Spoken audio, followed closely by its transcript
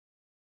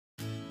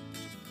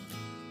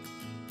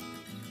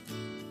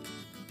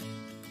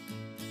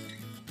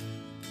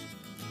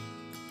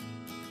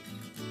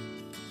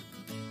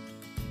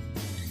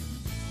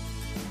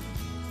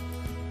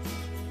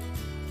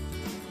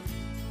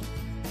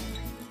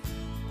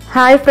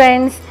Hi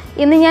friends,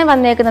 ഇന്ന് ഞാൻ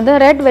വന്നേക്കുന്നത്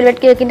റെഡ്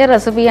വെൽവെറ്റ് കേക്കിന്റെ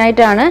റെസിപ്പി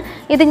ആയിട്ടാണ്.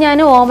 ഇത് ഞാൻ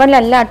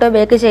ഓവനിലല്ല ട്ടോ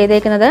ബേക്ക്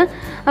ചെയ്തേക്കുന്നത്.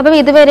 അപ്പോൾ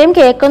ഇതുവരെയും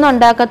കേക്ക് ഒന്നും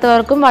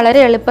ഉണ്ടാക്കാത്തവർക്കും വളരെ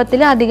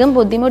എളുപ്പത്തിൽ അധികം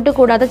ബുദ്ധിമുട്ട്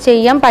കൂടാതെ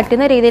ചെയ്യാൻ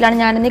പറ്റുന്ന രീതിയിലാണ്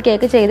ഞാൻ ഇന്ന്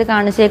കേക്ക് ചെയ്ത്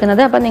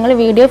കാണിച്ചേക്കുന്നത്. അപ്പോൾ നിങ്ങൾ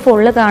വീഡിയോ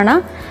ഫുൾ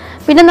കാണാം.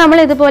 പിന്നെ നമ്മൾ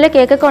ഇതുപോലെ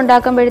കേക്ക് ഒക്കെ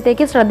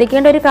ഉണ്ടാക്കുമ്പോഴത്തേക്ക്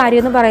ശ്രദ്ധിക്കേണ്ട ഒരു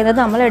കാര്യം എന്ന് പറയുന്നത്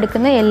നമ്മൾ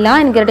എടുക്കുന്ന എല്ലാ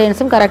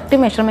ഇൻഗ്രീഡിയൻസും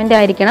കറക്റ്റ് മെഷർമെന്റ്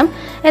ആയിരിക്കണം.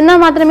 എന്നാൽ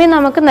മാത്രമേ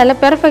നമുക്ക് നല്ല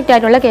പെർഫെക്റ്റ്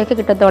ആയിട്ടുള്ള കേക്ക്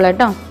കിട്ടത്തുള്ളൂ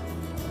ട്ടോ.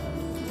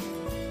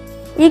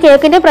 ഈ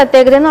കേക്കിന്റെ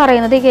പ്രത്യേകത എന്ന്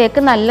പറയുന്നത് ഈ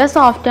കേക്ക് നല്ല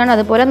സോഫ്റ്റ് ആണ്,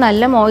 അതുപോലെ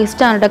നല്ല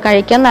മോയിസ്റ്റ് ആണ് ട്ടോ,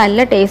 കഴിക്കാൻ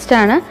നല്ല ടേസ്റ്റ്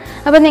ആണ്.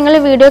 അപ്പോൾ നിങ്ങൾ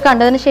വീഡിയോ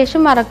കണ്ടതിന് ശേഷം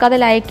മറക്കാതെ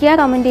ലൈക്ക് ചെയ്യുക,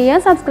 കമന്റ് ചെയ്യുക,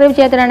 സബ്സ്ക്രൈബ്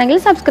ചെയ്യാത്തവരാണെങ്കിൽ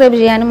സബ്സ്ക്രൈബ്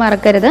ചെയ്യാനും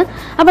മറക്കരുത്.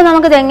 അപ്പോൾ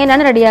നമുക്ക് ഇത്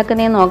എങ്ങനെയാണ്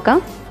റെഡിയാക്കുന്നതെന്ന് നോക്കാം.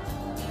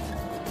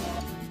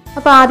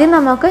 അപ്പോൾ ആദ്യം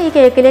നമുക്ക് ഈ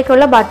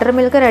കേക്കിലേക്കുള്ള ബട്ടർ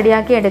മിൽക്ക്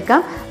റെഡിയാക്കി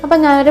എടുക്കാം. അപ്പോൾ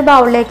ഞാനൊരു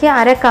ബൗളിലേക്ക്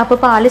 1/2 കപ്പ്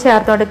പാൽ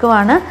ചേർത്ത്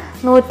കൊടുക്കുവാണ്.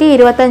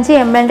 125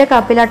 ml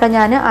കപ്പിലാട്ടോ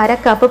ഞാൻ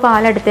 1/2 കപ്പ്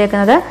പാൽ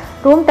എടുത്തേക്കുന്നത്.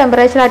 റൂം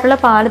ടെമ്പറേച്ചർ ആയിട്ടുള്ള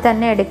പാൽ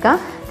തന്നെ എടുക്കുക.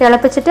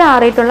 തിളപ്പിച്ചിട്ട്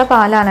ആറിയിട്ടുള്ള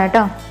പാലാണ്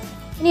കേട്ടോ.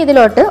 ഇനി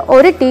ഇതിലോട്ട്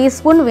 1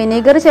 ടീസ്പൂൺ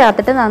വിനീഗർ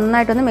ചേർത്തിട്ട്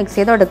നന്നായിട്ടൊന്ന് മിക്സ്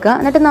ചെയ്ത് കൊടുക്കുക.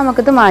 എന്നിട്ട്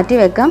നമുക്കിത് മാറ്റി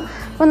വെക്കാം.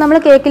 അപ്പോൾ നമ്മൾ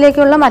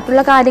കേക്കിലേക്കുള്ള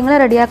മറ്റുള്ള കാര്യങ്ങൾ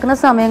റെഡിയാക്കുന്ന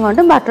സമയം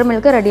കൊണ്ട് ബട്ടർ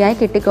മിൽക്ക് റെഡിയായി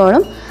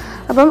കിട്ടിക്കോളും.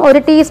 അപ്പം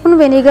 1 ടീസ്പൂൺ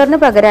വിനീഗറിന്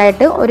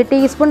പകരമായിട്ട് 1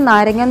 ടീസ്പൂൺ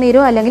നാരങ്ങ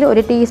നീരോ അല്ലെങ്കിൽ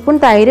 1 ടീസ്പൂൺ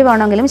തൈര്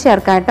വേണമെങ്കിലും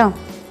ചേർക്കാം കേട്ടോ.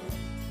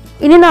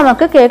 ഇനി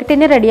നമുക്ക് കേക്ക്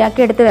ടിന്ന്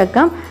റെഡിയാക്കി എടുത്ത്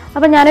വെക്കാം.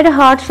 അപ്പോൾ ഞാനൊരു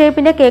ഹാർട്ട്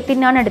ഷേപ്പിൻ്റെ കേക്ക്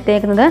ടിന്നാണ്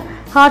എടുത്തേക്കുന്നത്.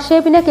 ഹാർട്ട്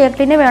ഷേപ്പിൻ്റെ കേക്ക്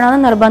ടിന്ന്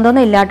വേണമെന്ന്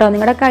നിർബന്ധമൊന്നും ഇല്ല കേട്ടോ.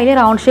 നിങ്ങളുടെ കയ്യിൽ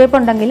റൗണ്ട് ഷേപ്പ്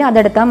ഉണ്ടെങ്കിൽ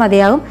അതെടുത്താൽ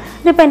മതിയാകും.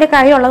 ഇതിപ്പോൾ എൻ്റെ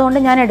കൈ ഉള്ളതുകൊണ്ട്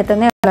ഞാൻ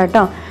എടുത്തതേ ഉള്ളൂ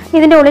കേട്ടോ.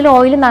 ഇതിൻ്റെ ഉള്ളിൽ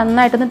ഓയിൽ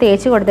നന്നായിട്ടൊന്ന്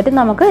തേച്ച് കൊടുത്തിട്ട്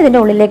നമുക്ക് ഇതിൻ്റെ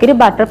ഉള്ളിലേക്ക് ഒരു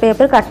ബട്ടർ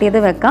പേപ്പർ കട്ട് ചെയ്ത്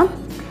വെക്കാം.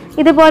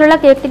 ഇതുപോലുള്ള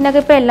കേക്ക്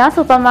ടിന്നൊക്കെ ഇപ്പോൾ എല്ലാ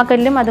സൂപ്പർ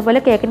മാർക്കറ്റിലും അതുപോലെ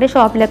കേക്കിൻ്റെ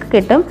ഷോപ്പിലൊക്കെ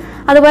കിട്ടും.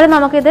 അതുപോലെ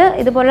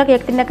ഇതുപോലുള്ള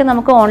കേക്ക് ടിന്നൊക്കെ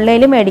നമുക്ക്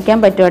ഓൺലൈനിൽ മേടിക്കാൻ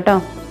പറ്റും കേട്ടോ.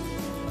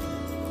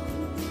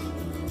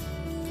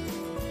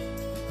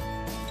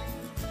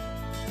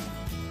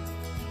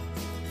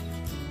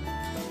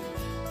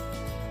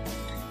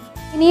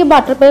 ഇനി ഈ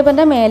ബട്ടർ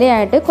പേപ്പറിൻ്റെ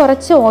മേലെയായിട്ട്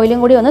കുറച്ച് ഓയിലും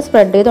കൂടി ഒന്ന്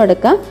സ്പ്രെഡ് ചെയ്ത്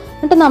കൊടുക്കാം.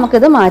 എന്നിട്ട്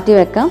നമുക്കിത് മാറ്റി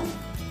വെക്കാം.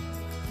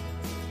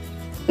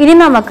 ഇനി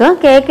നമുക്ക്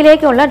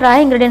കേക്കിലേക്കുള്ള ഡ്രൈ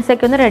ഇൻഗ്രീഡിയൻസ്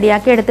ഒക്കെ ഒന്ന്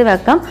റെഡിയാക്കി എടുത്ത്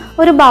വെക്കാം.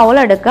 ഒരു ബൗൾ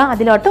എടുക്കുക,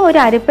 അതിലോട്ട് ഒരു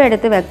അരിപ്പ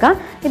എടുത്ത് വെക്കാം.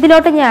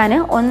 ഇതിലോട്ട് ഞാൻ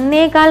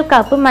 1/4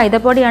 കപ്പ്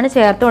മൈദപ്പൊടിയാണ്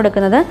ചേർത്ത്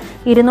കൊടുക്കുന്നത്.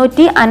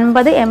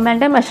 250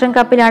 ml മെഷറിംഗ്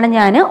കപ്പിലാണ്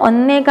ഞാൻ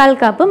 1/4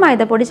 കപ്പ്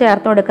മൈദപ്പൊടി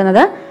ചേർത്ത്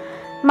കൊടുക്കുന്നത്.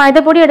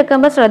 മൈദപ്പൊടി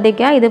എടുക്കുമ്പോൾ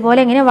ശ്രദ്ധിക്കുക, ഇതുപോലെ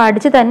ഇങ്ങനെ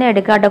വടിച്ച് തന്നെ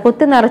എടുക്കുക കേട്ടോ,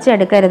 കുത്തി നിറച്ച്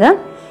എടുക്കരുത്.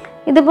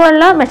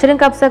 ഇതുപോലുള്ള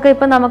മെഷറിംഗ് കപ്സ് ഒക്കെ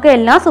ഇപ്പോൾ നമുക്ക്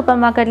എല്ലാ സൂപ്പർ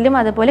മാർക്കറ്റിലും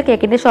അതുപോലെ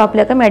കേക്കിൻ്റെ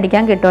ഷോപ്പിലൊക്കെ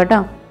മേടിക്കാൻ കിട്ടും കേട്ടോ.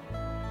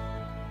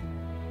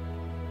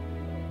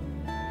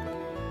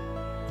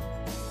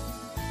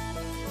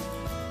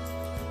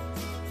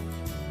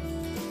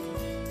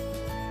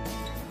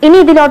 ഇനി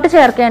ഇതിലോട്ട്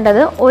ചേർക്കേണ്ടത്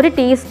 1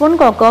 ടീസ്പൂൺ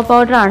കൊക്കോ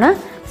പൗഡറാണ്.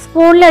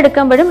 സ്പൂണിൽ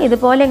എടുക്കുമ്പോഴും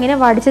ഇതുപോലെ ഇങ്ങനെ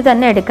വടിച്ച്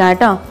തന്നെ എടുക്കാം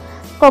കേട്ടോ.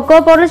 കൊക്കോ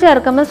പൗഡർ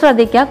ചേർക്കുമ്പോൾ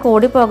ശ്രദ്ധിക്കുക,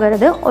 കൂടി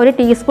പോകരുത്. 1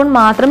 ടീസ്പൂൺ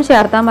മാത്രം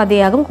ചേർത്താൽ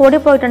മതിയാകും. കൂടി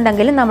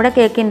പോയിട്ടുണ്ടെങ്കിൽ നമ്മുടെ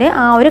കേക്കിൻ്റെ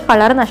ആ ഒരു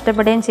കളർ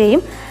നഷ്ടപ്പെടുകയും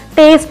ചെയ്യും,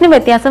 ടേസ്റ്റിന്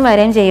വ്യത്യാസം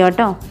വരികയും ചെയ്യും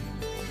കേട്ടോ.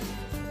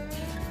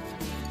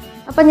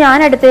 അപ്പം ഞാൻ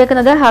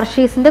എടുത്തേക്കുന്നത്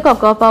ഹർഷീസിൻ്റെ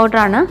കൊക്കോ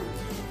പൗഡറാണ്.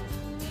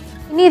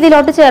 ഇനി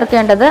ഇതിലോട്ട്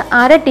ചേർക്കേണ്ടത്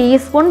 1/2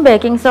 ടീസ്പൂൺ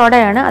ബേക്കിംഗ്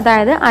സോഡയാണ്,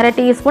 അതായത് 1/2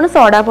 ടീസ്പൂൺ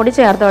സോഡാപ്പൊടി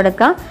ചേർത്ത്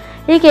കൊടുക്കുക.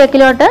 ഈ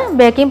കേക്കിലോട്ട്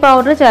ബേക്കിംഗ്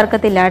പൗഡർ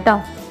ചേർക്കത്തില്ല കേട്ടോ.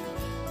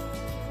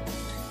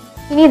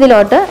 ഇനി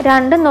ഇതിലോട്ട്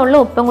 2 നുള്ളു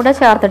ഉപ്പും കൂടെ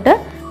ചേർത്തിട്ട്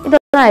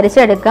ഇതൊന്ന്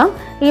അരിച്ചെടുക്കാം.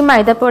 ഈ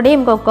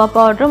മൈദപ്പൊടിയും കൊക്കോ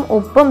പൗഡറും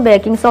ഉപ്പും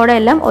ബേക്കിംഗ് സോഡ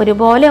എല്ലാം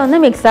ഒരുപോലെ ഒന്ന്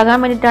മിക്സ് ആകാൻ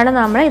വേണ്ടിയിട്ടാണ്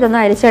നമ്മൾ ഇതൊന്ന്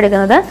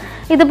അരിച്ചെടുക്കുന്നത്.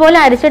 ഇതുപോലെ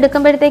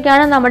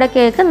അരിച്ചെടുക്കുമ്പോഴത്തേക്കാണ് നമ്മുടെ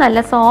കേക്ക്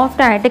നല്ല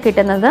സോഫ്റ്റ് ആയിട്ട്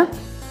കിട്ടുന്നത്.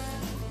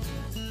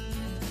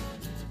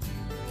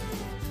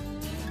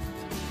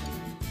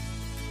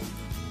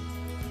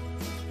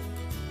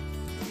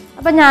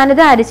 അപ്പം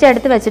ഞാനിത്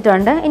അരിച്ചെടുത്ത്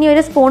വെച്ചിട്ടുണ്ട്. ഇനി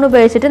ഒരു സ്പൂൺ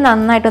ഉപയോഗിച്ചിട്ട്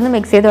നന്നായിട്ടൊന്ന്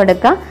മിക്സ് ചെയ്ത്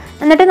കൊടുക്കാം.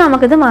 എന്നിട്ട്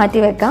നമുക്കിത് മാറ്റി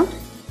വെക്കാം.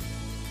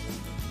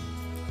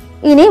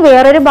 ഇനി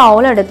വേറൊരു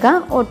ബൗൾ എടുക്കുക.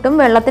 ഒട്ടും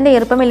വെള്ളത്തിൻ്റെ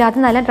ഈർപ്പമില്ലാത്ത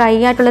നല്ല ഡ്രൈ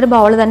ആയിട്ടുള്ളൊരു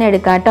ബൗൾ തന്നെ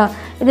എടുക്കുക കേട്ടോ.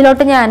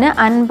 ഇതിലോട്ട് ഞാൻ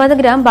 50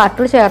 ഗ്രാം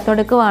ബട്ടർ ചേർത്ത്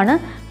കൊടുക്കുവാണ്.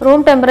 റൂം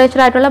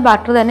ടെമ്പറേച്ചർ ആയിട്ടുള്ള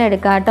ബട്ടർ തന്നെ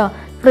എടുക്കുക കേട്ടോ.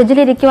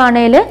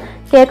 ഫ്രിഡ്ജിലിരിക്കുവാണെങ്കിൽ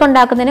കേക്ക്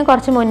ഉണ്ടാക്കുന്നതിന്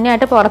കുറച്ച് മുന്നേ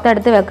ആയിട്ട്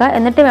പുറത്തെടുത്ത് വെക്കുക,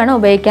 എന്നിട്ട് വേണം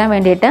ഉപയോഗിക്കാൻ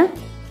വേണ്ടിയിട്ട്.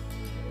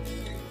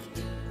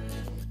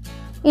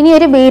 ഇനി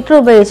ഒരു ബീറ്റർ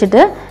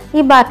ഉപയോഗിച്ചിട്ട്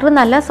ഈ ബട്ടർ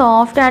നല്ല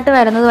സോഫ്റ്റ് ആയിട്ട്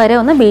വരുന്നത് വരെ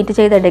ഒന്ന് ബീറ്റ്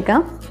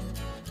ചെയ്തെടുക്കാം.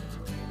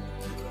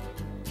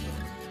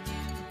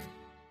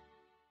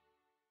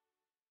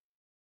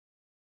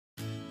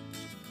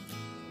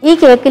 ഈ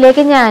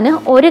കേക്കിലേക്ക് ഞാൻ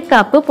 1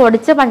 കപ്പ്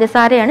പൊടിച്ച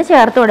പഞ്ചസാരയാണ്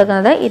ചേർത്ത്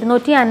കൊടുക്കുന്നത്.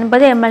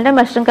 250 ml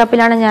മെഷറിംഗ്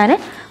കപ്പിലാണ് ഞാൻ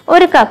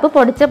 1 കപ്പ്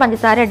പൊടിച്ച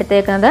പഞ്ചസാര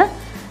എടുത്തേക്കുന്നത്.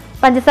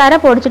 പഞ്ചസാര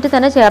പൊടിച്ചിട്ട്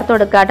തന്നെ ചേർത്ത്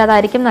കൊടുക്കുക കേട്ടോ,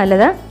 അതായിരിക്കും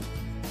നല്ലത്.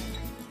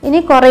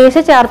 ഇനി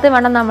കുറേശ്ശെ ചേർത്ത്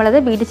വേണം നമ്മളത്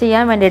ബീറ്റ്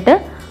ചെയ്യാൻ വേണ്ടിയിട്ട്.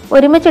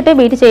 ഒരുമിച്ചിട്ട്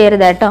ബീറ്റ്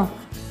ചെയ്യരുത് കേട്ടോ,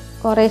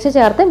 കുറേശ്ശെ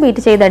ചേർത്ത്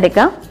ബീറ്റ്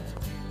ചെയ്തെടുക്കാം.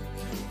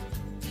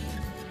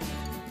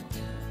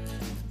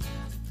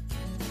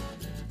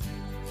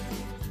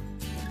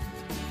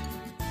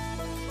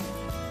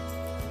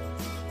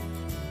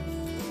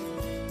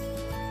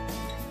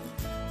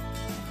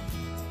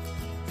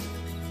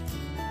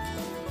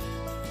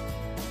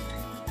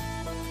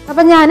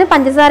 അപ്പം ഞാൻ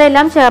പഞ്ചസാര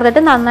എല്ലാം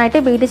ചേർത്തിട്ട് നന്നായിട്ട്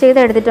ബീറ്റ് ചെയ്ത്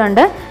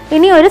എടുത്തിട്ടുണ്ട്.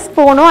 ഇനി ഒരു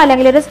സ്പൂണോ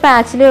അല്ലെങ്കിൽ ഒരു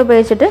സ്പാച്ചിലോ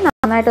ഉപയോഗിച്ചിട്ട്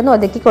നന്നായിട്ടൊന്ന്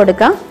ഒതുക്കി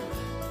കൊടുക്കാം.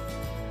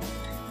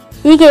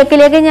 ഈ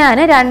കേക്കിലേക്ക് ഞാൻ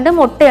 2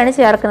 മുട്ടയാണ്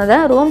ചേർക്കുന്നത്.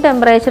 റൂം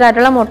ടെമ്പറേച്ചർ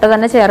ആയിട്ടുള്ള മുട്ട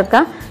തന്നെ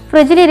ചേർക്കാം.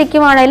 ഫ്രിഡ്ജിൽ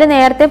ഇരിക്കുവാണെങ്കിൽ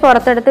നേരത്തെ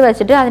പുറത്തെടുത്ത്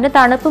വെച്ചിട്ട് അതിൻ്റെ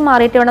തണുപ്പ്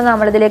മാറിയിട്ട് വേണം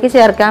നമ്മളിതിലേക്ക്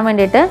ചേർക്കാൻ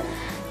വേണ്ടിയിട്ട്.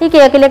 ഈ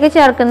കേക്കിലേക്ക്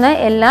ചേർക്കുന്ന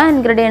എല്ലാ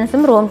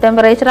ഇൻഗ്രീഡിയൻസും റൂം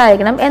ടെമ്പറേച്ചർ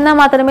ആയിരിക്കണം, എന്നാൽ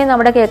മാത്രമേ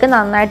നമ്മുടെ കേക്ക്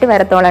നന്നായിട്ട്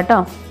വരത്തുള്ളൂ കേട്ടോ.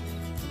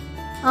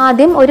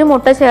 ആദ്യം ഒരു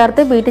മുട്ട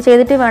ചേർത്ത് ബീറ്റ്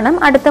ചെയ്തിട്ട് വേണം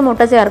അടുത്ത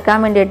മുട്ട ചേർക്കാൻ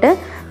വേണ്ടിയിട്ട്.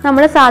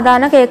 നമ്മൾ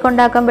സാധാരണ കേക്ക്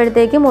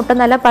ഉണ്ടാക്കുമ്പോഴത്തേക്ക് മുട്ട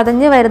നല്ല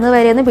പതഞ്ഞ് വരുന്നത്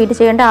വരെയൊന്നും ബീറ്റ്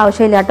ചെയ്യേണ്ട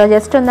ആവശ്യമില്ല കേട്ടോ.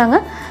 ജസ്റ്റ് ഒന്നങ്ങ്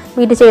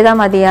ബീറ്റ് ചെയ്താൽ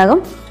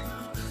മതിയാകും.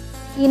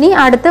 ഇനി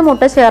അടുത്ത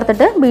മുട്ട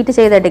ചേർത്തിട്ട് ബീറ്റ്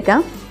ചെയ്തെടുക്കാം.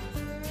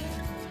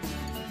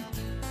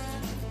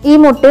 ഈ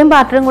മുട്ടയും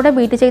ബട്ടറും കൂടെ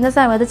ബീറ്റ് ചെയ്യുന്ന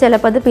സമയത്ത്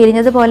ചിലപ്പോൾ അത്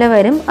പിരിഞ്ഞതുപോലെ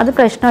വരും. അത്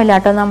പ്രശ്നമില്ല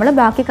കേട്ടോ, നമ്മൾ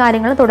ബാക്കി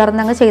കാര്യങ്ങൾ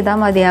തുടർന്നങ്ങ് ചെയ്താൽ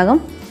മതിയാകും.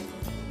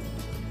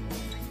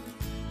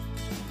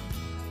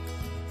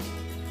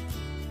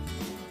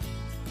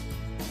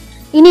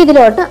 ഇനി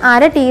ഇതിലോട്ട്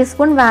 1/2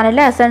 ടീസ്പൂൺ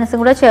വാനില എസൻസും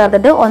കൂടെ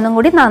ചേർത്തിട്ട് ഒന്നും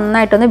കൂടി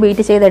നന്നായിട്ടൊന്ന്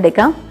ബീറ്റ്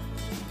ചെയ്തെടുക്കാം.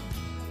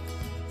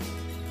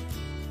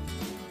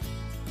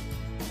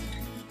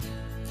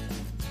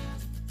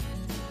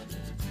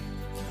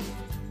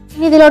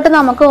 ഇനി ഇതിലോട്ട്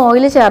നമുക്ക്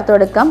ഓയിൽ ചേർത്ത്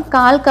കൊടുക്കാം.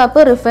 1/4 കപ്പ്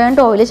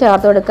റിഫൈൻഡ് ഓയിൽ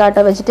ചേർത്ത് കൊടുക്കാം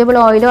കേട്ടോ. വെജിറ്റബിൾ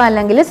ഓയിലോ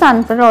അല്ലെങ്കിൽ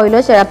സൺഫ്ലവർ ഓയിലോ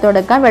ചേർത്ത്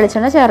കൊടുക്കാം.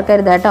 വെളിച്ചെണ്ണ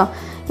ചേർക്കരുത് കേട്ടോ.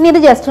 ഇനി ഇത്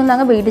ജസ്റ്റ്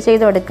ഒന്നങ്ങ് ബീറ്റ്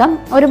ചെയ്ത് കൊടുക്കാം.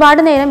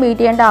 ഒരുപാട് നേരം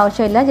ബീറ്റ് ചെയ്യേണ്ട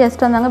ആവശ്യമില്ല,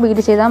 ജസ്റ്റ് ഒന്നങ്ങ്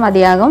ബീറ്റ് ചെയ്താൽ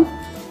മതിയാകും.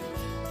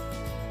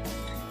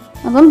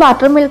 അപ്പം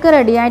ബട്ടർ മിൽക്ക്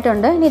റെഡി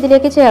ആയിട്ടുണ്ട്. ഇനി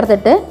ഇതിലേക്ക്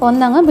ചേർത്തിട്ട്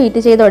ഒന്നങ്ങ് ബീറ്റ്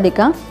ചെയ്ത്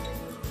കൊടുക്കാം.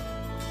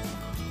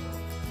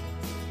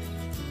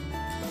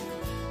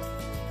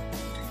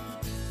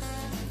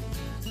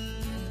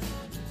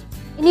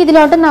 ഇനി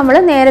ഇതിലോട്ട് നമ്മൾ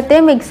നേരത്തെ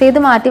മിക്സ് ചെയ്ത്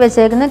മാറ്റി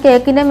വെച്ചേക്കുന്ന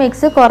കേക്കിൻ്റെ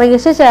മിക്സ്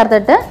കുറേശ്ശെ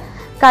ചേർത്തിട്ട്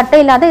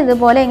കട്ടയില്ലാതെ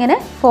ഇതുപോലെ ഇങ്ങനെ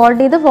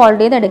ഫോൾഡ്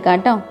ചെയ്ത് എടുക്കാം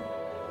കേട്ടോ.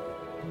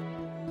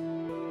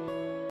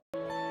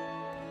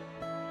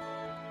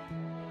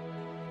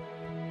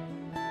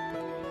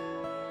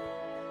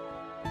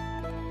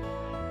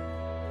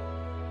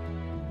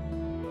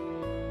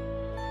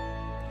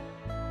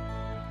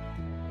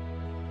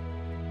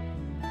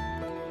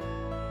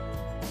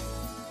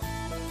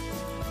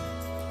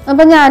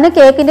 അപ്പോൾ ഞാൻ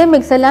കേക്കിൻ്റെ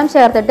മിക്സ് എല്ലാം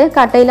ചേർത്തിട്ട്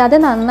കട്ടയില്ലാതെ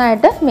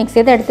നന്നായിട്ട് മിക്സ്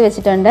ചെയ്ത് എടുത്ത്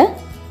വെച്ചിട്ടുണ്ട്.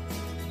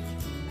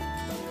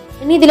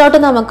 ഇനി ഇതിലോട്ട്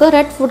നമുക്ക്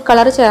റെഡ് ഫുഡ്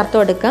കളർ ചേർത്ത്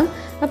കൊടുക്കാം.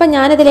 അപ്പോൾ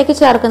ഞാനിതിലേക്ക്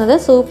ചേർക്കുന്നത്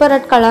സൂപ്പർ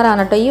റെഡ്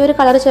കളറാണ് കേട്ടോ. ഈ ഒരു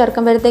കളർ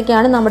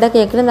ചേർക്കുമ്പോഴത്തേക്കാണ് നമ്മുടെ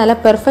കേക്കിന് നല്ല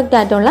പെർഫെക്റ്റ്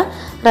ആയിട്ടുള്ള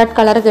റെഡ്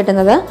കളർ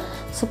കിട്ടുന്നത്.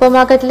 സൂപ്പർ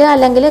മാർക്കറ്റിൽ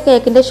അല്ലെങ്കിൽ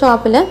കേക്കിൻ്റെ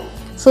ഷോപ്പിൽ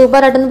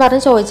സൂപ്പർ റെഡ് എന്ന്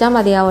പറഞ്ഞ് ചോദിച്ചാൽ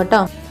മതിയാവും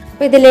കേട്ടോ.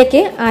 അപ്പോൾ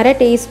ഇതിലേക്ക് 1/2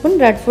 ടീസ്പൂൺ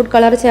റെഡ് ഫുഡ്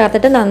കളർ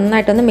ചേർത്തിട്ട്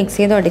നന്നായിട്ടൊന്ന് മിക്സ്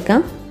ചെയ്ത്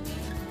കൊടുക്കാം.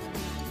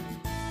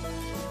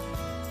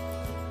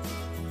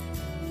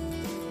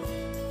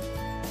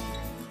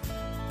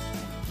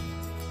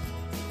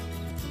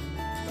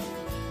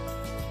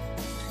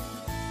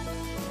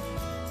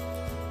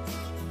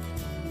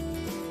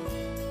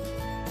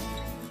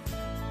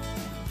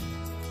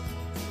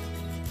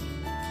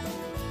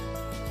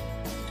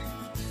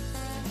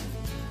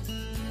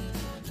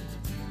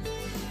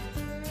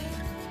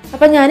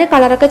 അപ്പോൾ ഞാൻ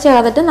കളറൊക്കെ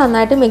ചേർത്തിട്ട്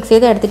നന്നായിട്ട് മിക്സ്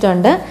ചെയ്ത്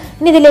എടുത്തിട്ടുണ്ട്.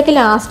 ഇനി ഇതിലേക്ക്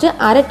ലാസ്റ്റ്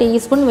 1/2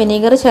 ടീസ്പൂൺ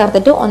വിനീഗർ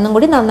ചേർത്തിട്ട് ഒന്നും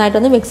കൂടി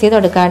നന്നായിട്ടൊന്ന് മിക്സ് ചെയ്ത്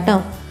കൊടുക്കാം കേട്ടോ.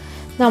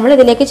 നമ്മൾ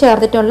ഇതിലേക്ക്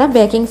ചേർത്തിട്ടുള്ള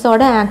ബേക്കിംഗ്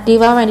സോഡ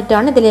ആക്റ്റീവ് ആവാൻ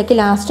വേണ്ടിയിട്ടാണ് ഇതിലേക്ക്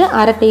ലാസ്റ്റ്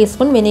 1/2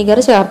 ടീസ്പൂൺ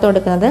വിനീഗർ ചേർത്ത്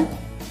കൊടുക്കുന്നത്.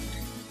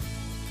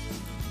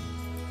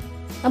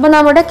 അപ്പോൾ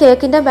നമ്മുടെ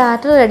കേക്കിൻ്റെ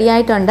ബാറ്റർ റെഡി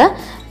ആയിട്ടുണ്ട്.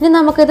 ഇനി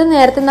നമുക്കിത്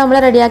നേരത്തെ നമ്മൾ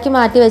റെഡിയാക്കി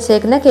മാറ്റി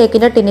വെച്ചേക്കുന്ന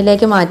കേക്കിൻ്റെ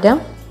ടിന്നിലേക്ക് മാറ്റാം.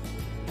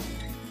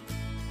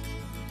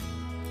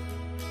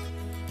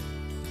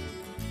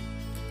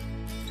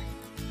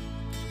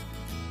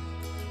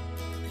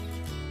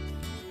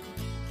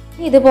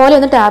 ഇതുപോലെ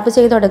ഒന്ന് ടാപ്പ്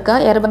ചെയ്ത് കൊടുക്കുക.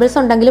 എയർ ബബിൾസ്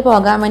ഉണ്ടെങ്കിൽ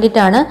പോകാൻ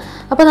വേണ്ടിയിട്ടാണ്.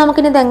 അപ്പോൾ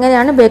നമുക്കിനി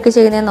ഇതെങ്ങനെയാണ് ബേക്ക്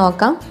ചെയ്യുന്നതെന്ന്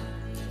നോക്കാം.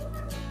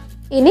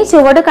 ഇനി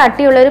ചുവട്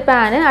കട്ടിയുള്ള ഒരു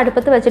പാന്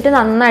അടുപ്പത്ത് വെച്ചിട്ട്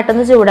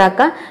നന്നായിട്ടൊന്ന്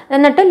ചൂടാക്കുക.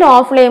 എന്നിട്ട് ലോ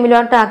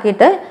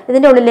ഫ്ലെയിമിലോട്ടാക്കിയിട്ട്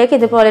ഇതിൻ്റെ ഉള്ളിലേക്ക്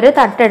ഇതുപോലൊരു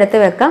തട്ടെടുത്ത്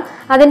വെക്കാം.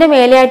 അതിൻ്റെ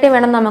മേലെയായിട്ട്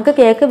വേണം നമുക്ക്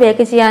കേക്ക്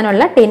ബേക്ക്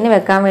ചെയ്യാനുള്ള ടിന്ന്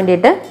വെക്കാൻ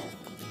വേണ്ടിയിട്ട്.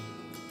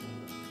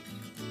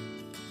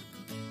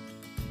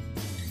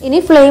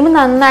 ഇനി ഫ്ലെയിം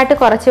നന്നായിട്ട്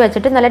കുറച്ച്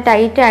വെച്ചിട്ട് നല്ല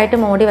ടൈറ്റായിട്ട്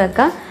മൂടി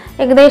വെക്കാം.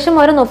 ഏകദേശം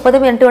ഒരു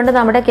 30 മിനിറ്റ് കൊണ്ട്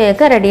നമ്മുടെ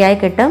കേക്ക് റെഡിയായി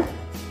കിട്ടും.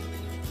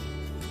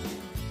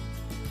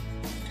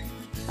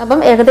 അപ്പം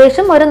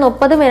ഏകദേശം ഒരു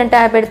 30 മിനിറ്റ്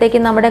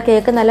ആയപ്പോഴത്തേക്കും നമ്മുടെ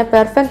കേക്ക് നല്ല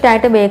പെർഫെക്റ്റ്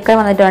ആയിട്ട് ബേക്കായി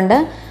വന്നിട്ടുണ്ട്.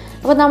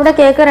 അപ്പോൾ നമ്മുടെ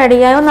കേക്ക്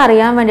റെഡിയായോ എന്ന്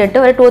അറിയാൻ വേണ്ടിയിട്ട്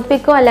ഒരു ടൂത്ത്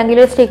പിക്കോ അല്ലെങ്കിൽ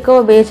ഒരു സ്റ്റിക്കോ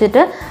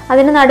ഉപയോഗിച്ചിട്ട്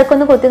അതിന്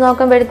നടുക്കൊന്ന് കുത്തി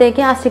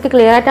നോക്കുമ്പോഴത്തേക്ക് ആ സ്റ്റിക്ക്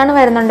ക്ലിയർ ആയിട്ടാണ്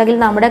വരുന്നുണ്ടെങ്കിൽ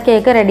നമ്മുടെ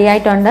കേക്ക് റെഡി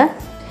ആയിട്ടുണ്ട്.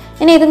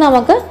 ഇനി ഇത്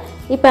നമുക്ക്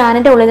ഈ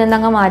പാനിൻ്റെ ഉള്ളിൽ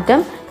നിന്നങ്ങ്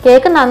മാറ്റാം.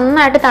 കേക്ക്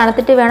നന്നായിട്ട്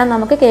തണുത്തിട്ട് വേണം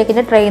നമുക്ക്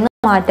കേക്കിൻ്റെ ട്രെയിൽ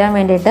നിന്ന് മാറ്റാൻ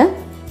വേണ്ടിയിട്ട്.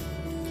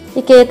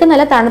 ഈ കേക്ക്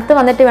നല്ല തണുത്ത്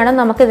വന്നിട്ട് വേണം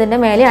നമുക്ക് ഇതിൻ്റെ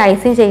മേലെ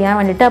ഐസിങ് ചെയ്യാൻ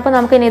വേണ്ടിയിട്ട്. അപ്പോൾ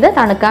നമുക്കിനി ഇത്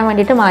തണുക്കാൻ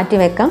വേണ്ടിയിട്ട് മാറ്റി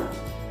വെക്കാം.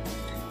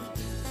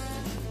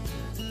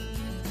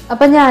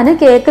 അപ്പം ഞാൻ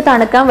കേക്ക്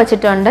തണുക്കാൻ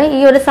വെച്ചിട്ടുണ്ട്. ഈ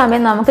ഒരു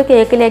സമയം നമുക്ക്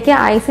കേക്കിലേക്ക്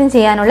ഐസിങ്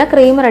ചെയ്യാനുള്ള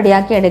ക്രീം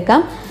റെഡിയാക്കി എടുക്കാം.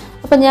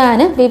 അപ്പം ഞാൻ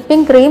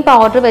വിപ്പിംഗ് ക്രീം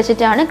പൗഡർ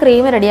വെച്ചിട്ടാണ്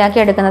ക്രീം റെഡിയാക്കി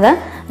എടുക്കുന്നത്.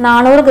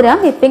 400 ഗ്രാം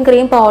വിപ്പിംഗ്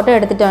ക്രീം പൗഡർ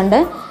എടുത്തിട്ടുണ്ട്.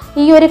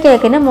 ഈ ഒരു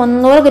കേക്കിന്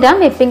 300 ഗ്രാം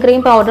വിപ്പിംഗ്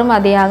ക്രീം പൗഡർ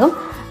മതിയാകും.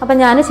 അപ്പം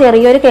ഞാൻ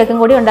ചെറിയൊരു കേക്കും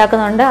കൂടി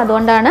ഉണ്ടാക്കുന്നുണ്ട്,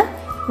 അതുകൊണ്ടാണ്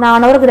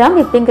 400 ഗ്രാം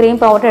വിപ്പിംഗ് ക്രീം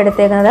പൗഡർ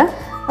എടുത്തേക്കുന്നത്.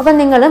 അപ്പം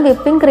നിങ്ങൾ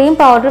വിപ്പിംഗ് ക്രീം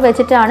പൗഡർ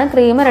വെച്ചിട്ടാണ്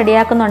ക്രീം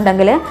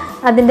റെഡിയാക്കുന്നുണ്ടെങ്കിൽ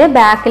അതിൻ്റെ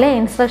ബാക്കിലെ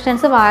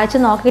ഇൻസ്ട്രക്ഷൻസ് വായിച്ച്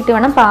നോക്കിയിട്ട്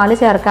വേണം പാല്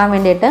ചേർക്കാൻ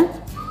വേണ്ടിയിട്ട്.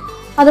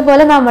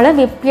 അതുപോലെ നമ്മൾ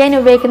വിപ്പ് ചെയ്യാൻ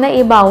ഉപയോഗിക്കുന്ന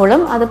ഈ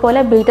ബൗളും അതുപോലെ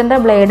ബീറ്ററിൻ്റെ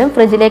ബ്ലേഡും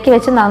ഫ്രിഡ്ജിലേക്ക്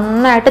വെച്ച്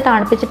നന്നായിട്ട്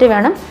തണുപ്പിച്ചിട്ട്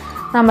വേണം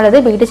നമ്മളിത്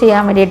ബീറ്റ്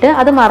ചെയ്യാൻ വേണ്ടിയിട്ട്.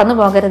 അത് മറന്നു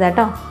പോകരുത്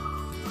കേട്ടോ.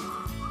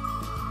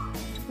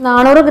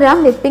 400 ഗ്രാം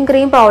വിപ്പിംഗ്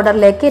ക്രീം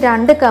പൗഡറിലേക്ക്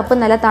 2 കപ്പ്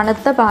നല്ല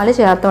തണുത്ത പാല്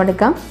ചേർത്ത്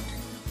കൊടുക്കാം.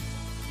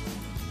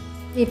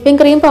 വിപ്പിംഗ്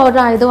ക്രീം പൗഡർ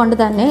ആയതുകൊണ്ട്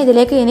തന്നെ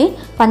ഇതിലേക്ക് ഇനി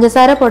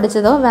പഞ്ചസാര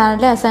പൊടിച്ചതോ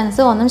വാനില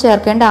എസൻസോ ഒന്നും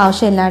ചേർക്കേണ്ട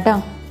ആവശ്യമില്ല കേട്ടോ.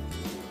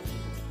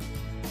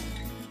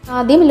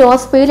 ആദ്യം ലോ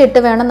സ്പീഡിലിട്ട്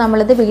വേണം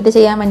നമ്മളിത് ബീറ്റ്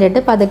ചെയ്യാൻ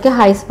വേണ്ടിയിട്ട്. പതുക്കെ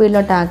ഹൈ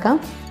സ്പീഡിലോട്ടാക്കാം.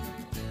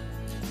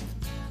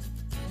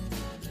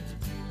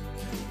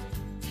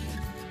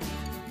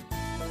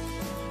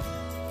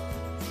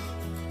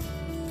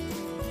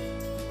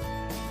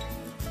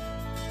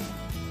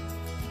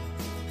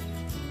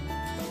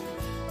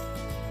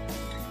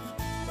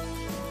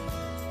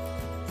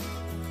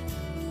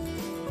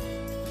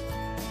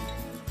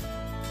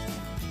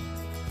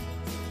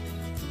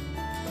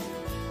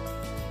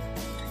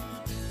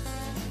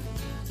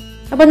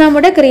 അപ്പോൾ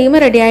നമ്മുടെ ക്രീം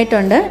റെഡി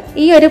ആയിട്ടുണ്ട്.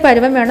 ഈ ഒരു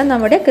പരുവം വേണം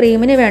നമ്മുടെ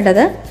ക്രീമിന്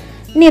വേണ്ടത്.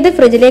 ഇനി ഇത്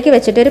ഫ്രിഡ്ജിലേക്ക്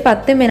വെച്ചിട്ട് ഒരു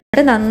 10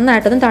 മിനിറ്റ്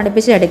നന്നായിട്ടൊന്ന്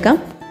തണുപ്പിച്ചെടുക്കാം.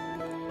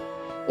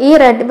 ഈ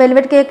റെഡ്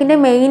വെൽവെറ്റ് കേക്കിൻ്റെ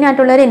മെയിൻ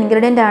ആയിട്ടുള്ള ഒരു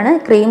ഇൻഗ്രീഡിയൻ്റ് ആണ്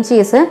ക്രീം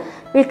ചീസ്.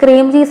 ഈ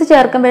ക്രീം ചീസ്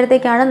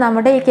ചേർക്കുമ്പോഴത്തേക്കാണ്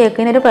നമ്മുടെ ഈ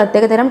കേക്കിന് ഒരു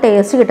പ്രത്യേകതരം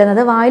ടേസ്റ്റ്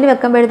കിട്ടുന്നത്. വായിൽ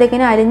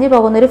വെക്കുമ്പോഴത്തേക്കിന് അലിഞ്ഞു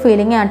പോകുന്നൊരു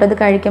ഫീലിംഗ് ആണ് ഇത്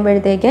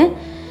കഴിക്കുമ്പോഴത്തേക്ക്.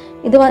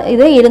 ഇത്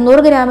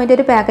 200 ഗ്രാമിൻ്റെ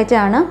ഒരു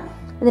പാക്കറ്റാണ്.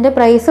 ഇതിൻ്റെ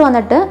പ്രൈസ്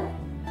വന്നിട്ട്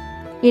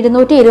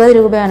 220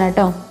 രൂപയാണ്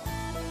കേട്ടോ.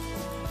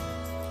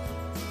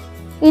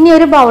 ഇനി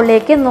ഒരു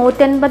ബൗളിലേക്ക്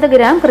 150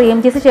 ഗ്രാം ക്രീം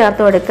ചീസ്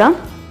ചേർത്ത് കൊടുക്കാം.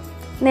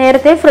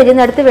 നേരത്തെ ഫ്രിഡ്ജിൽ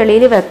നിന്ന് എടുത്ത്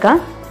വെളിയിൽ വെക്കാം.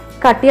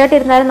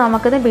 കട്ടിയായിട്ടിരുന്നാലും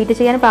നമുക്കിത് ബീറ്റ്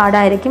ചെയ്യാൻ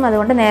പാടായിരിക്കും.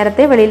 അതുകൊണ്ട്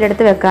നേരത്തെ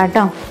വെളിയിലെടുത്ത് വെക്കാം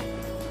കേട്ടോ.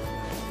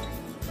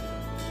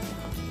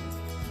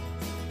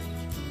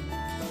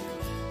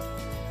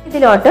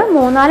 ഇതിലോട്ട്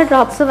 3-4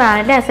 ഡ്രോപ്സ്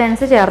വാനില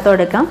എസൻസ് ചേർത്ത്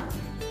കൊടുക്കാം.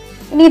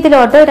 ഇനി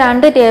ഇതിലോട്ട്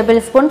 2 ടേബിൾ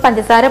സ്പൂൺ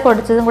പഞ്ചസാര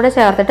പൊടിച്ചതും കൂടെ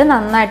ചേർത്തിട്ട്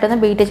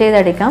നന്നായിട്ടൊന്ന് ബീറ്റ്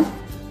ചെയ്തെടുക്കാം.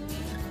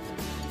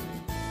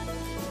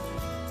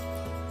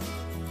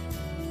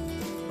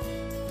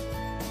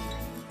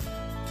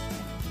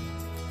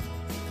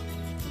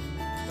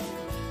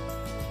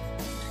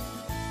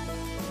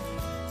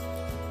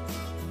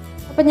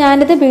 അപ്പോൾ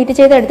ഞാനിത് ബീറ്റ്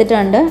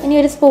ചെയ്തെടുത്തിട്ടുണ്ട്. ഇനി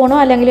ഒരു സ്പൂണോ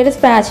അല്ലെങ്കിൽ ഒരു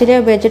സ്പാച്ചിലോ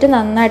ഉപയോഗിച്ചിട്ട്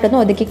നന്നായിട്ടൊന്ന്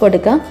ഒതുക്കി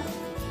കൊടുക്കാം.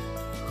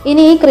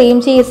 ഇനി ഈ ക്രീം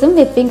ചീസും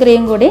വിപ്പിംഗ്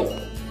ക്രീം കൂടി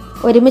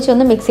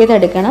ഒരുമിച്ചൊന്ന് മിക്സ്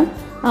ചെയ്തെടുക്കണം.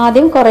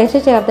 ആദ്യം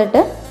കുറേശ്ശെ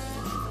ചേർത്തിട്ട്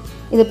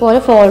ഇതുപോലെ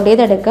ഫോൾഡ്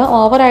ചെയ്തെടുക്കുക.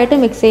 ഓവറായിട്ട്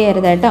മിക്സ്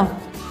ചെയ്യരുത് കേട്ടോ.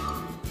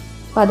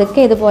 പതുക്കെ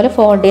ഇതുപോലെ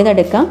ഫോൾഡ്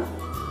ചെയ്തെടുക്കാം.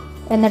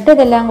 എന്നിട്ട്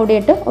ഇതെല്ലാം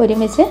കൂടിയിട്ട്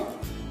ഒരുമിച്ച്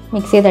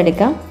മിക്സ്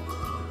ചെയ്തെടുക്കാം.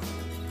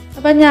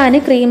 അപ്പം ഞാൻ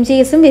ക്രീം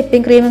ചീസും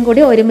വിപ്പിംഗ് ക്രീമും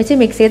കൂടി ഒരുമിച്ച്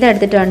മിക്സ്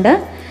ചെയ്തെടുത്തിട്ടുണ്ട്.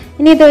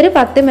 ഇനി ഇതൊരു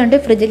 10 മിനിറ്റ്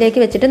ഫ്രിഡ്ജിലേക്ക്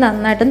വെച്ചിട്ട്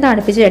നന്നായിട്ടൊന്ന്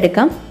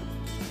തണുപ്പിച്ചെടുക്കാം.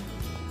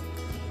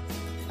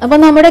 അപ്പോൾ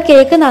നമ്മുടെ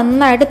കേക്ക്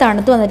നന്നായിട്ട്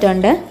തണുത്ത്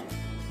വന്നിട്ടുണ്ട്.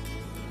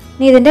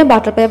 ഇനി ഇതിൻ്റെ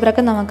ബട്ടർ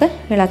പേപ്പറൊക്കെ നമുക്ക്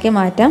ഇളക്കി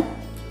മാറ്റാം.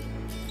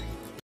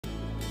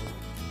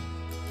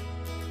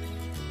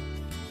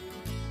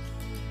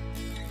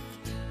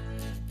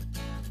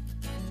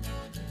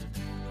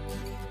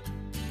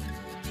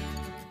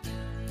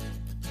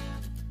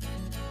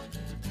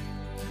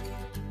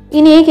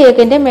 ഇനി ഈ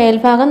കേക്കിൻ്റെ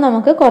മേൽഭാഗം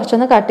നമുക്ക്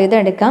കുറച്ചൊന്ന് കട്ട്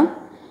ചെയ്തെടുക്കാം.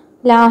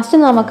 ലാസ്റ്റ്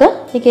നമുക്ക്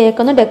ഈ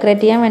കേക്കൊന്ന്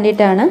ഡെക്കറേറ്റ് ചെയ്യാൻ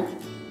വേണ്ടിയിട്ടാണ്.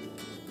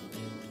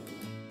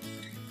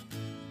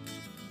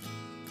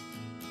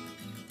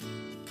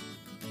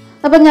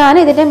 അപ്പം ഞാൻ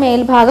ഇതിൻ്റെ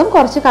മേൽഭാഗം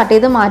കുറച്ച് കട്ട്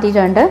ചെയ്ത്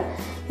മാറ്റിയിട്ടുണ്ട്.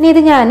 ഇനി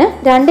ഇത് ഞാൻ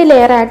 2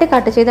 ലെയറായിട്ട്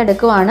കട്ട്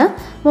ചെയ്തെടുക്കുവാണ്.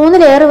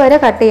 3 ലെയർ വരെ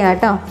കട്ട് ചെയ്യാം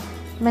കേട്ടോ.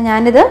 അപ്പം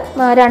ഞാനിത്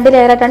 2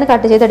 ലെയറായിട്ടാണ്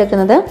കട്ട്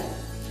ചെയ്തെടുക്കുന്നത്.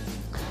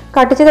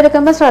 കട്ട്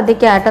ചെയ്തെടുക്കുമ്പോൾ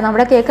ശ്രദ്ധിക്കുക കേട്ടോ.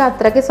 നമ്മുടെ കേക്ക്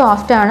അത്രയ്ക്ക്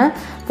സോഫ്റ്റാണ്.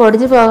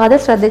 പൊടിഞ്ഞു പോകാതെ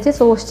ശ്രദ്ധിച്ച്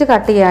സൂക്ഷിച്ച്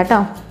കട്ട് ചെയ്യുക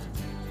കേട്ടോ.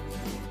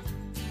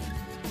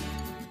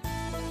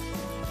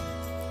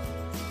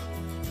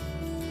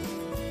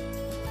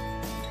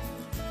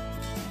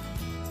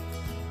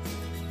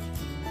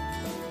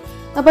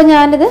 അപ്പോൾ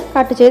ഞാനിത്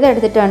കട്ട്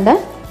ചെയ്തെടുത്തിട്ടുണ്ട്.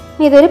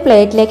 ഇനി ഇതൊരു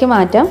പ്ലേറ്റിലേക്ക്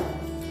മാറ്റാം.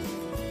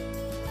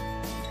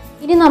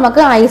 ഇനി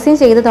നമുക്ക് ഐസിങ്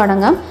ചെയ്ത്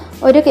തുടങ്ങാം.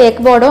 ഒരു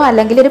കേക്ക് ബോർഡോ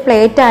അല്ലെങ്കിൽ ഒരു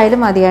പ്ലേറ്റ്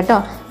ആയാലും മതി കേട്ടോ.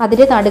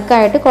 അതിൻ്റെ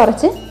നടുക്കായിട്ട്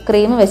കുറച്ച്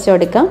ക്രീം വെച്ച്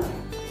കൊടുക്കാം.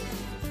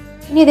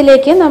 ഇനി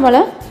ഇതിലേക്ക് നമ്മൾ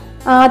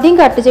ആദ്യം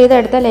കട്ട്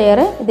ചെയ്തെടുത്ത ലെയർ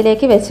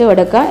ഇതിലേക്ക് വെച്ച്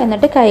കൊടുക്കുക.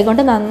 എന്നിട്ട്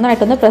കൈകൊണ്ട്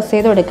നന്നായിട്ടൊന്ന് പ്രസ്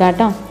ചെയ്ത് കൊടുക്കുക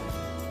കേട്ടോ.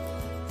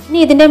 ഇനി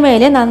ഇതിൻ്റെ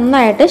മേലെ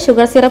നന്നായിട്ട്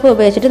ഷുഗർ സിറപ്പ്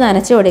ഉപയോഗിച്ചിട്ട്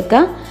നനച്ച്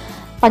കൊടുക്കുക.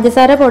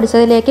 പഞ്ചസാര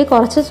പൊടിച്ചതിലേക്ക്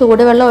കുറച്ച്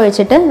ചൂടുവെള്ളം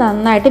ഒഴിച്ചിട്ട്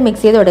നന്നായിട്ട്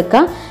മിക്സ് ചെയ്ത്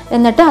കൊടുക്കുക.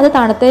 എന്നിട്ട് അത്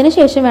തണുത്തതിന്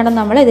ശേഷം വേണം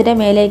നമ്മൾ ഇതിൻ്റെ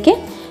മേലേക്ക്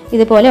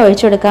ഇതുപോലെ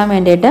ഒഴിച്ചു കൊടുക്കാൻ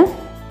വേണ്ടിയിട്ട്.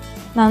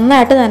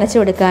 നന്നായിട്ട് നനച്ച്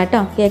കൊടുക്കുക കേട്ടോ.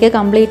 കേക്ക്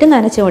കംപ്ലീറ്റ്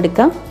നനച്ച്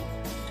കൊടുക്കാം.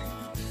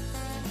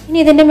 ഇനി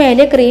ഇതിൻ്റെ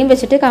മേലെ ക്രീം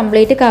വെച്ചിട്ട്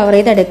കംപ്ലീറ്റ് കവർ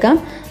ചെയ്തെടുക്കാം.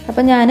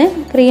 അപ്പം ഞാൻ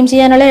ക്രീം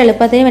ചെയ്യാനുള്ള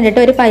എളുപ്പത്തിന്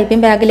വേണ്ടിയിട്ട് ഒരു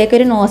പൈപ്പിംഗ് ബാഗിലേക്ക്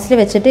ഒരു നോസിൽ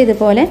വെച്ചിട്ട്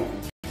ഇതുപോലെ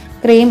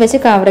ക്രീം വെച്ച്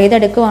കവർ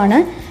ചെയ്തെടുക്കുവാണ്.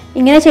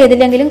 ഇങ്ങനെ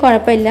ചെയ്തില്ലെങ്കിലും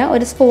കുഴപ്പമില്ല.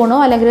 ഒരു സ്പൂണോ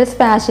അല്ലെങ്കിൽ ഒരു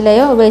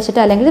സ്പാച്ചിലയോ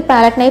ഉപയോഗിച്ചിട്ട്, അല്ലെങ്കിൽ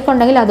പാലറ്റ് നൈഫ്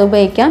ഉണ്ടെങ്കിൽ അത്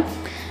ഉപയോഗിക്കാം.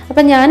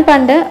 അപ്പം ഞാൻ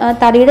പണ്ട്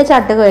തടിയുടെ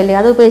ചട്ടുകമില്ലേ,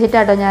 അത്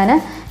ഉപയോഗിച്ചിട്ടാട്ടോ ഞാൻ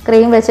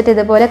ക്രീം വെച്ചിട്ട്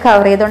ഇതുപോലെ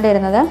കവർ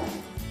ചെയ്തുകൊണ്ടിരുന്നത്.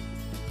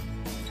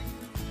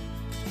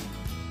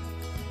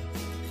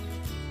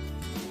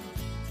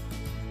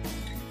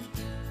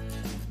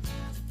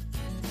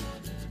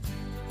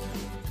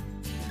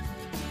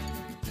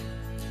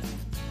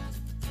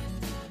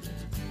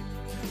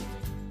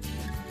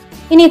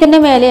 ഇനി ഇതിൻ്റെ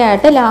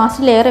മേലെയായിട്ട്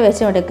ലാസ്റ്റ് ലെയർ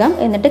വെച്ച് കൊടുക്കാം.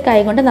 എന്നിട്ട്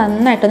കൈകൊണ്ട്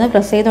നന്നായിട്ടൊന്ന്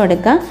പ്രസ് ചെയ്ത്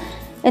കൊടുക്കാം.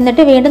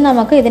 എന്നിട്ട് വീണ്ടും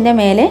നമുക്ക് ഇതിൻ്റെ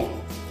മേലെ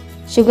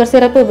ഷുഗർ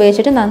സിറപ്പ്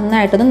ഉപയോഗിച്ചിട്ട്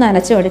നന്നായിട്ടൊന്ന്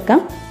നനച്ചു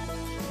കൊടുക്കാം.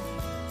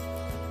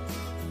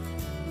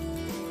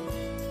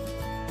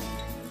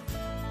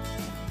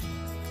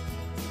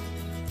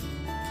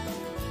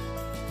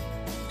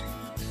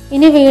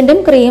 ഇനി വീണ്ടും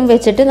ക്രീം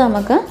വെച്ചിട്ട്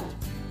നമുക്ക്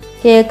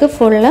കേക്ക്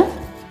ഫുള്ള്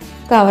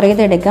കവർ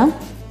ചെയ്തെടുക്കാം.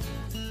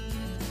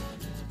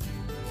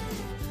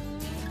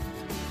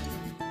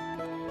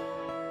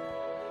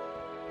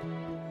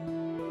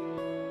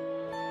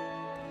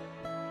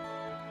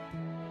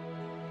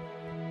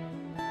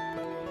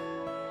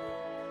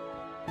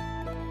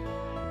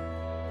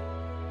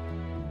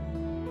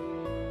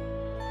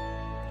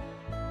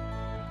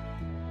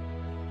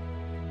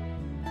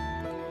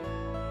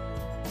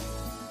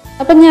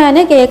 അപ്പം ഞാൻ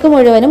കേക്ക്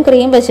മുഴുവനും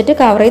ക്രീം വെച്ചിട്ട്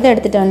കവർ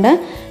ചെയ്തെടുത്തിട്ടുണ്ട്.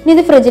 ഇനി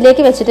ഇത്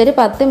ഫ്രിഡ്ജിലേക്ക് വെച്ചിട്ട് ഒരു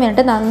 10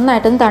 മിനിറ്റ്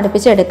നന്നായിട്ടൊന്ന്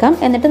തണുപ്പിച്ചെടുക്കാം.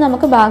 എന്നിട്ട്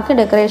നമുക്ക് ബാക്കി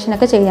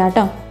ഡെക്കറേഷനൊക്കെ ചെയ്യാം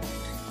കേട്ടോ.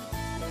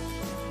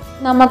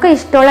 നമുക്ക്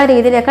ഇഷ്ടമുള്ള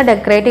രീതിയിലൊക്കെ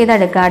ഡെക്കറേറ്റ്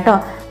ചെയ്തെടുക്കാം കേട്ടോ.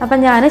 അപ്പം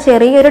ഞാൻ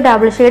ചെറിയൊരു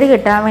ഡബിൾ ഷെയ്ഡ്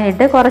കിട്ടാൻ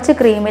വേണ്ടിയിട്ട് കുറച്ച്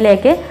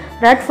ക്രീമിലേക്ക്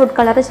റെഡ് ഫുഡ്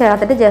കളർ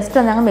ചേർത്തിട്ട് ജസ്റ്റ്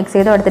ഒന്ന് മിക്സ്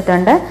ചെയ്ത്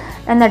കൊടുത്തിട്ടുണ്ട്.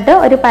 എന്നിട്ട്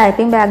ഒരു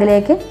പൈപ്പിംഗ്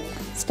ബാഗിലേക്ക്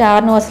സ്റ്റാർ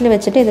നോസിൽ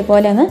വെച്ചിട്ട്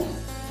ഇതുപോലെ ഒന്ന്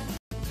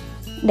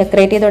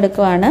ഡെക്കറേറ്റ് ചെയ്ത്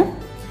കൊടുക്കുവാണ്.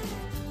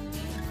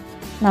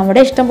 നമ്മുടെ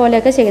ഇഷ്ടം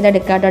പോലെയൊക്കെ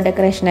ചെയ്തെടുക്കാം കേട്ടോ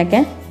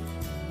ഡെക്കറേഷനൊക്കെ.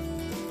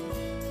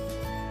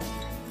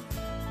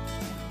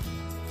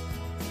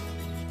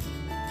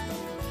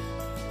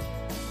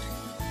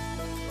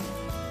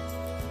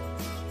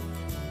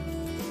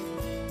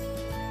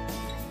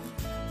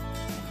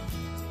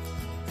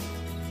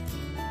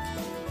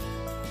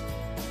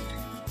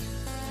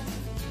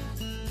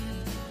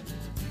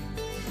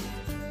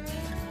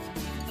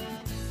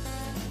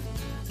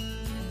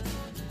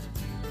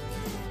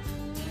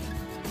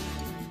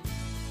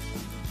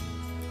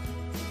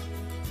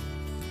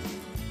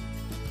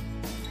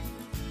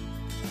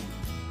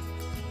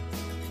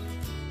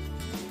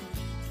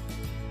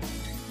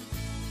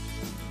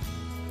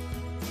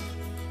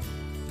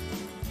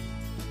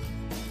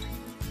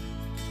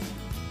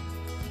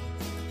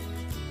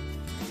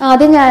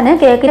 ആദ്യം ഞാൻ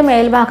കേക്കിൻ്റെ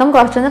മേൽഭാഗം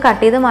കുറച്ചൊന്ന്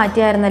കട്ട് ചെയ്ത്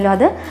മാറ്റിയായിരുന്നല്ലോ,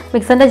 അത്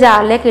മിക്സറിൻ്റെ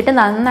ജാറിലേക്ക് ഇട്ട്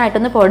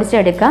നന്നായിട്ടൊന്ന്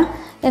പൊടിച്ചെടുക്കാം.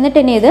 എന്നിട്ട്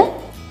ഇനി ഇത്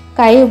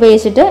കൈ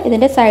ഉപയോഗിച്ചിട്ട്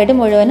ഇതിൻ്റെ സൈഡ്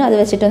മുഴുവനും അത്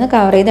വെച്ചിട്ടൊന്ന്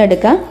കവർ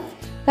ചെയ്തെടുക്കാം.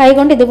 കൈ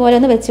കൊണ്ട് ഇതുപോലെ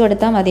ഒന്ന് വെച്ച്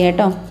കൊടുത്താൽ മതി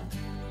കേട്ടോ.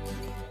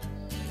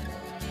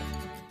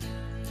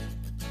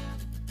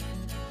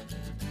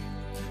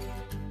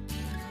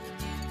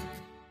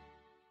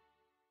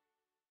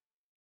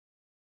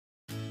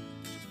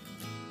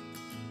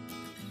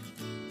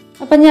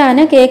 അപ്പം ഞാൻ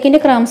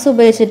കേക്കിൻ്റെ ക്രംസ്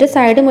ഉപയോഗിച്ചിട്ട്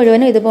സൈഡ്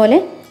മുഴുവനും ഇതുപോലെ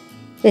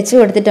വെച്ച്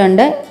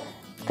കൊടുത്തിട്ടുണ്ട്.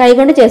 കൈ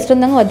കൊണ്ട് ജസ്റ്റ്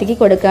ഒന്നങ്ങ് ഒതുക്കി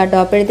കൊടുക്കുക കേട്ടോ.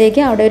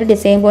 അപ്പോഴത്തേക്ക് അവിടെ ഒരു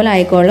ഡിസൈൻ പോലെ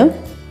ആയിക്കോളും.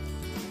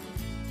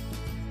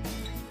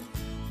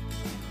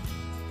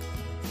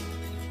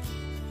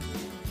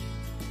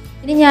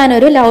 ഇനി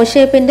ഞാനൊരു ലവ്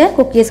ഷേപ്പിൻ്റെ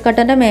കുക്കീസ്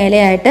കട്ടറിൻ്റെ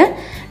മേലെയായിട്ട്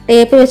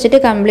ടേപ്പ് വെച്ചിട്ട്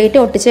കംപ്ലീറ്റ്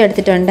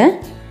ഒട്ടിച്ചെടുത്തിട്ടുണ്ട്.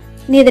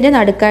 ഇനി ഇതിൻ്റെ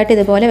നടുക്കായിട്ട്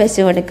ഇതുപോലെ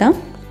വെച്ച് കൊടുക്കാം.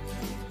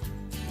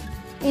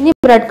 ഇനി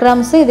ബ്രെഡ്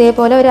ക്രംസ്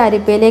ഇതേപോലെ ഒരു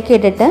അരിപ്പയിലേക്ക്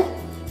ഇട്ടിട്ട്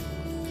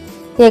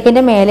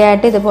കേക്കിൻ്റെ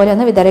മേലെയായിട്ട് ഇതുപോലെ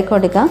ഒന്ന് വിതറി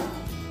കൊടുക്കാം.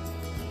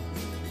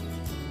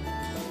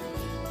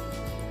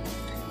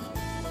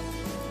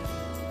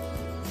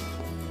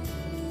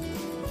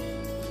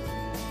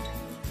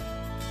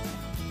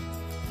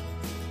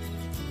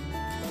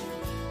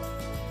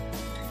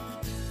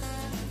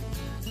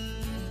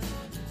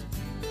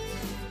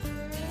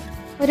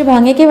 ഒരു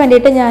ഭംഗിക്ക്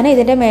വേണ്ടിയിട്ട് ഞാൻ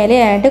ഇതിൻ്റെ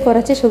മേലെയായിട്ട്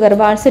കുറച്ച് ഷുഗർ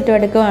ബാൾസ് ഇട്ട്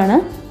എടുക്കുവാണ്.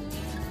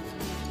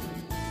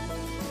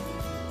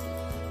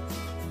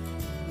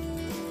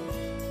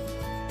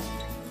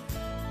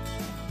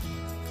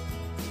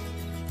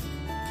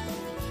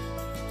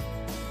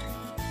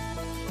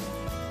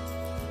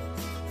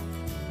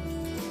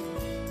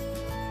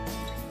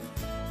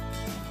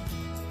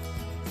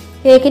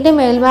 കേക്കിൻ്റെ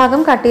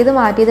മേൽഭാഗം കട്ട് ചെയ്ത്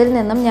മാറ്റിയതിൽ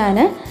നിന്നും ഞാൻ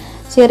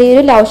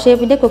ചെറിയൊരു ലവ്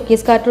ഷേപ്പിൻ്റെ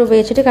കുക്കീസ് കട്ടർ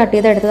ഉപയോഗിച്ചിട്ട് കട്ട്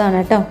ചെയ്തെടുത്തതാണ്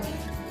കേട്ടോ.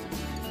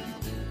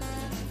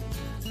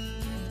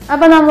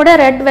 അപ്പോൾ നമ്മുടെ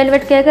റെഡ്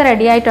വെൽവെറ്റ് കേക്ക്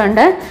റെഡി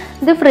ആയിട്ടുണ്ട്.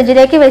 ഇത്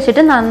ഫ്രിഡ്ജിലേക്ക്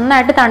വെച്ചിട്ട്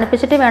നന്നായിട്ട്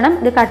തണുപ്പിച്ചിട്ട് വേണം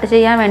ഇത് കട്ട്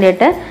ചെയ്യാൻ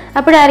വേണ്ടിയിട്ട്.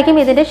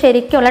 അപ്പോഴായിരിക്കും ഇതിൻ്റെ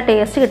ശരിക്കുള്ള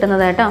ടേസ്റ്റ്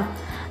കിട്ടുന്നത് കേട്ടോ.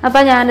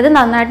 അപ്പോൾ ഞാനിത്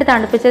നന്നായിട്ട്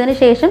തണുപ്പിച്ചതിന്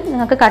ശേഷം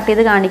നിങ്ങൾക്ക് കട്ട്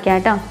ചെയ്ത് കാണിക്കാം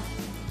കേട്ടോ.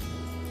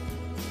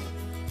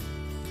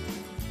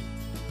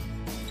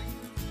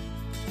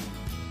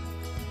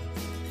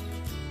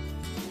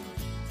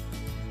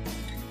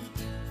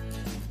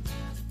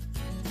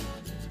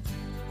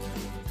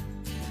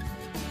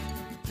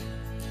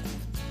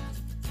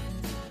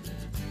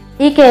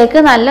 ഈ കേക്ക്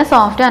നല്ല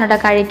സോഫ്റ്റ് ആണ് കേട്ടോ,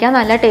 കഴിക്കാൻ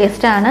നല്ല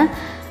ടേസ്റ്റാണ്.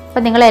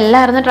 അപ്പോൾ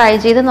നിങ്ങളെല്ലാവരും ഒന്ന് ട്രൈ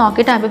ചെയ്ത്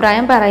നോക്കിയിട്ട്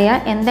അഭിപ്രായം പറയുക.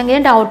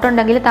 എന്തെങ്കിലും ഡൗട്ട്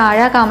ഉണ്ടെങ്കിൽ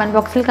താഴെ കമൻറ്റ്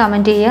ബോക്സിൽ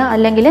കമൻറ്റ് ചെയ്യുക.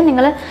 അല്ലെങ്കിൽ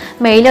നിങ്ങൾ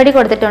മെയിൽ ഐ ഡി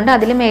കൊടുത്തിട്ടുണ്ട്,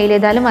 അതിൽ മെയിൽ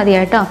ചെയ്താലും മതി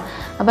കേട്ടോ.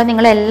 അപ്പോൾ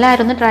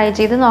നിങ്ങളെല്ലാവരും ഒന്ന് ട്രൈ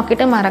ചെയ്ത്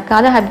നോക്കിയിട്ട്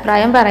മറക്കാതെ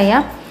അഭിപ്രായം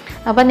പറയുക.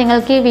 അപ്പോൾ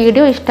നിങ്ങൾക്ക് ഈ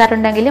വീഡിയോ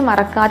ഇഷ്ടമായിട്ടുണ്ടെങ്കിൽ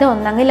മറക്കാതെ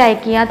ഒന്നെങ്കിൽ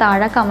ലൈക്ക് ചെയ്യുക,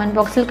 താഴെ കമൻറ്റ്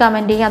ബോക്സിൽ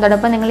കമൻറ്റ് ചെയ്യുക.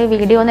 അതോടൊപ്പം നിങ്ങൾ ഈ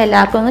വീഡിയോ ഒന്ന്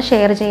എല്ലാവർക്കും ഒന്ന്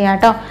ഷെയർ ചെയ്യുക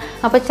കേട്ടോ.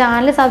 അപ്പോൾ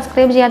ചാനൽ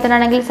സബ്സ്ക്രൈബ്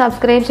ചെയ്യാത്തതാണെങ്കിൽ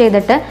സബ്സ്ക്രൈബ്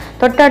ചെയ്തിട്ട്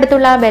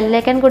തൊട്ടടുത്തുള്ള ആ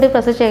ബെല്ലൈക്കൺ കൂടി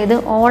പ്രസ് ചെയ്ത്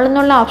ഓൾ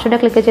എന്നുള്ള ഓപ്ഷൻ്റെ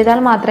ക്ലിക്ക്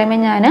ചെയ്താൽ മാത്രമേ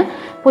ഞാൻ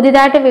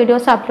പുതിയതായിട്ട്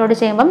വീഡിയോസ് അപ്ലോഡ്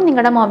ചെയ്യുമ്പം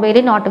നിങ്ങളുടെ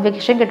മൊബൈലിൽ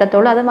നോട്ടിഫിക്കേഷൻ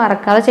കിട്ടത്തുള്ളൂ. അത്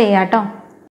മറക്കാതെ ചെയ്യാം കേട്ടോ.